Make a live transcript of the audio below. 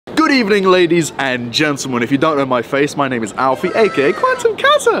Good evening, ladies and gentlemen. If you don't know my face, my name is Alfie, aka Quantum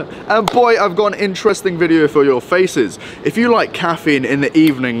Kata. And boy, I've got an interesting video for your faces. If you like caffeine in the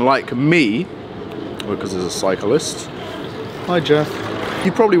evening like me, because there's a cyclist. Hi, Jeff.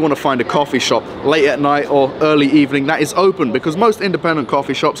 You probably want to find a coffee shop late at night or early evening that is open, because most independent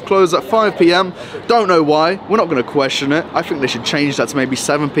coffee shops close at 5 PM. Don't know why. We're not going to question it. I think they should change that to maybe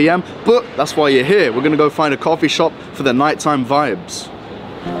 7 PM. But that's why you're here. We're going to go find a coffee shop for the nighttime vibes.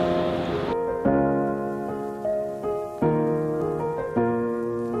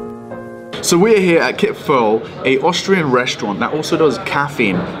 So we're here at Kip Föhl, a Austrian restaurant that also does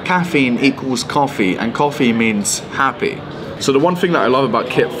caffeine. Caffeine equals coffee, and coffee means happy. So the one thing that I love about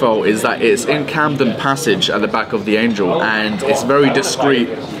Kip Föhl is that it's in Camden Passage at the back of the Angel, and it's very discreet.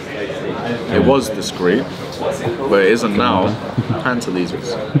 It was discreet, but it isn't now. Hand to these.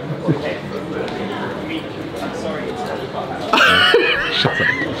 Shut up.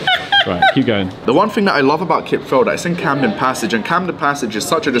 Right, keep going. The one thing that I love about Kip Föhl, that it's in Camden Passage, and Camden Passage is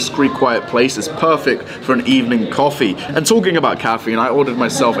such a discreet, quiet place. It's perfect for an evening coffee. And talking about caffeine, I ordered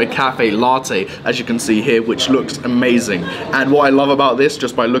myself a cafe latte, as you can see here, which looks amazing. And what I love about this,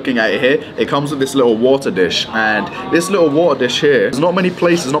 just by looking at it here, it comes with this little water dish. And this little water dish here, there's not many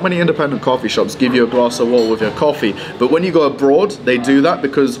places, not many independent coffee shops give you a glass of water with your coffee. But when you go abroad, they do that,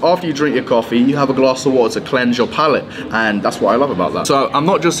 because after you drink your coffee, you have a glass of water to cleanse your palate. And that's what I love about that. So I'm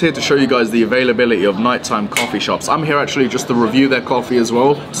not just here to show you guys the availability of nighttime coffee shops. I'm here actually just to review their coffee as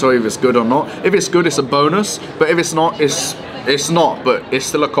well, so if it's good or not. If it's good, it's a bonus, but if it's not, it's not, but it's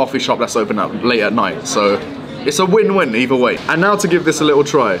still a coffee shop that's open up late at night, so it's a win-win either way. And now to give this a little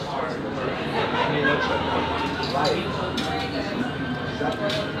try.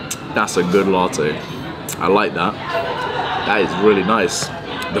 That's a good latte. I like that. That is really nice.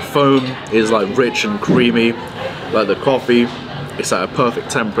 The foam is like rich and creamy, like the coffee. It's at a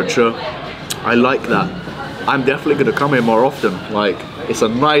perfect temperature. I like that. I'm definitely gonna come here more often. Like, it's a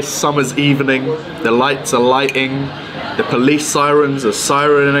nice summer's evening. The lights are lighting. The police sirens are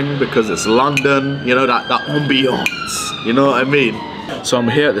sirening because it's London. You know, that ambiance. You know what I mean? So I'm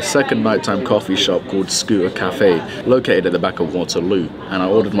here at the second nighttime coffee shop called Scooter Cafe, located at the back of Waterloo. And I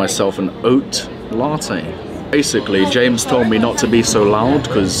ordered myself an oat latte. Basically, James told me not to be so loud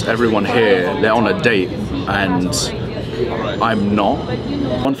because everyone here, they're on a date, and I'm not.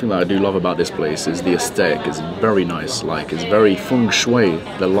 One thing that I do love about this place is the aesthetic is very nice. Like, it's very feng shui.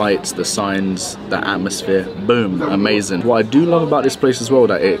 The lights, the signs, the atmosphere, boom, amazing. What I do love about this place as well,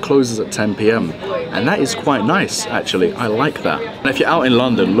 that it closes at 10 PM. And that is quite nice, actually. I like that. And if you're out in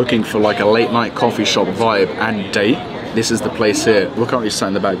London looking for like a late night coffee shop vibe and date, this is the place here. We're currently sat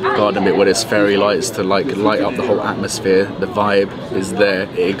in the back garden bit where there's fairy lights to like light up the whole atmosphere. The vibe is there,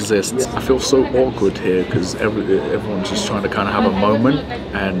 it exists. I feel so awkward here because everyone's just trying to kind of have a moment,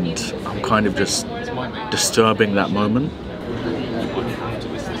 and I'm kind of just disturbing that moment.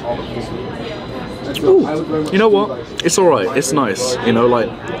 Ooh, you know what? It's alright, it's nice. You know, like,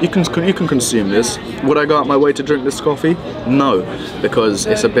 you can consume this. Would I go out my way to drink this coffee? No, because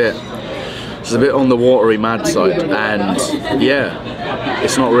it's a bit on the watery mad side, and yeah,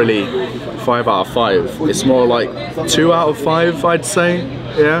 it's not really 5 out of 5. It's more like 2 out of 5, I'd say.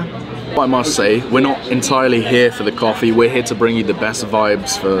 Yeah. I must say, we're not entirely here for the coffee. We're here to bring you the best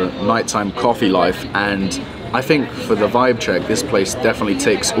vibes for nighttime coffee life, and I think for the vibe check, this place definitely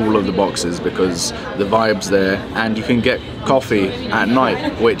ticks all of the boxes, because the vibe's there and you can get coffee at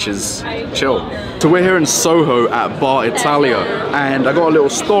night, which is chill. So we're here in Soho at Bar Italia, and I got a little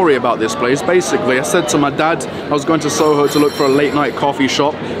story about this place. Basically, I said to my dad I was going to Soho to look for a late night coffee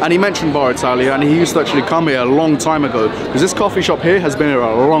shop, and he mentioned Bar Italia, and he used to actually come here a long time ago, because this coffee shop here has been here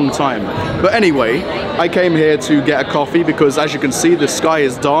a long time. But anyway, I came here to get a coffee because, as you can see, the sky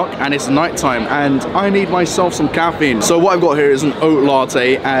is dark and it's nighttime, and I need myself some caffeine. So what I've got here is an oat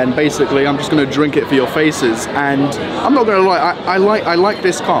latte, and basically I'm just going to drink it for your faces. And I'm not going to lie, I like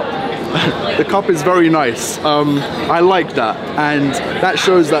this cup. The cup is very nice. I like that, and that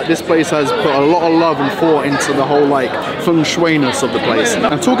shows that this place has put a lot of love and thought into the whole like feng shui-ness of the place.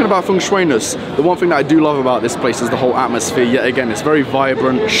 And talking about feng shui-ness, the one thing that I do love about this place is the whole atmosphere. Yet again, it's very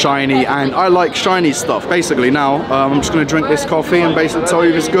vibrant, shiny, and I like shiny stuff. Basically now, I'm just going to drink this coffee and basically tell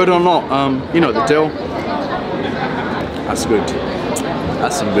you if it's good or not. You know the deal. That's good.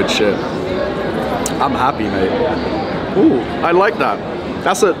 That's some good shit. I'm happy, mate. Ooh, I like that.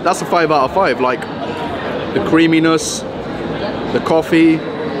 That's a 5 out of 5. Like, the creaminess, the coffee,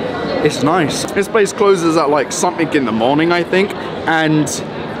 it's nice. This place closes at like something in the morning, I think, and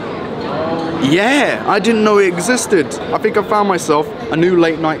yeah, I didn't know it existed. I think I found myself a new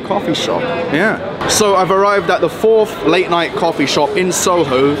late night coffee shop. Yeah. So I've arrived at the 4th late night coffee shop in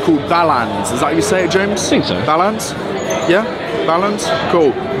Soho called Balans. Is that how you say it, James? I think so. Balans? Yeah? Balans?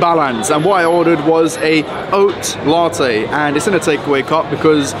 Cool. Balans. And what I ordered was a oat latte, and it's in a takeaway cup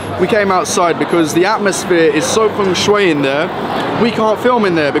because we came outside because the atmosphere is so feng shui in there. We can't film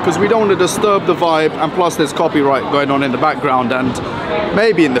in there because we don't want to disturb the vibe, and plus there's copyright going on in the background, and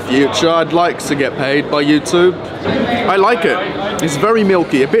maybe in the future I'd like to get paid by YouTube. I like it. It's very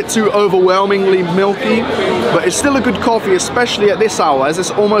milky, a bit too overwhelmingly milky, but it's still a good coffee, especially at this hour as it's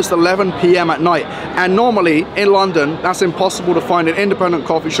almost 11 p.m. at night. And normally in London, that's impossible to find an independent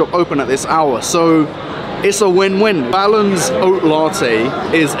coffee shop open at this hour. So it's a win-win. Balans oat latte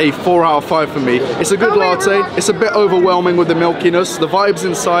is a 4 out of 5 for me. It's a good latte. It's a bit overwhelming with the milkiness. The vibes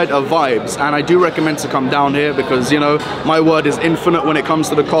inside are vibes, and I do recommend to come down here because, you know, my word is infinite when it comes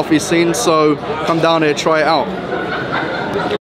to the coffee scene. So come down here, try it out.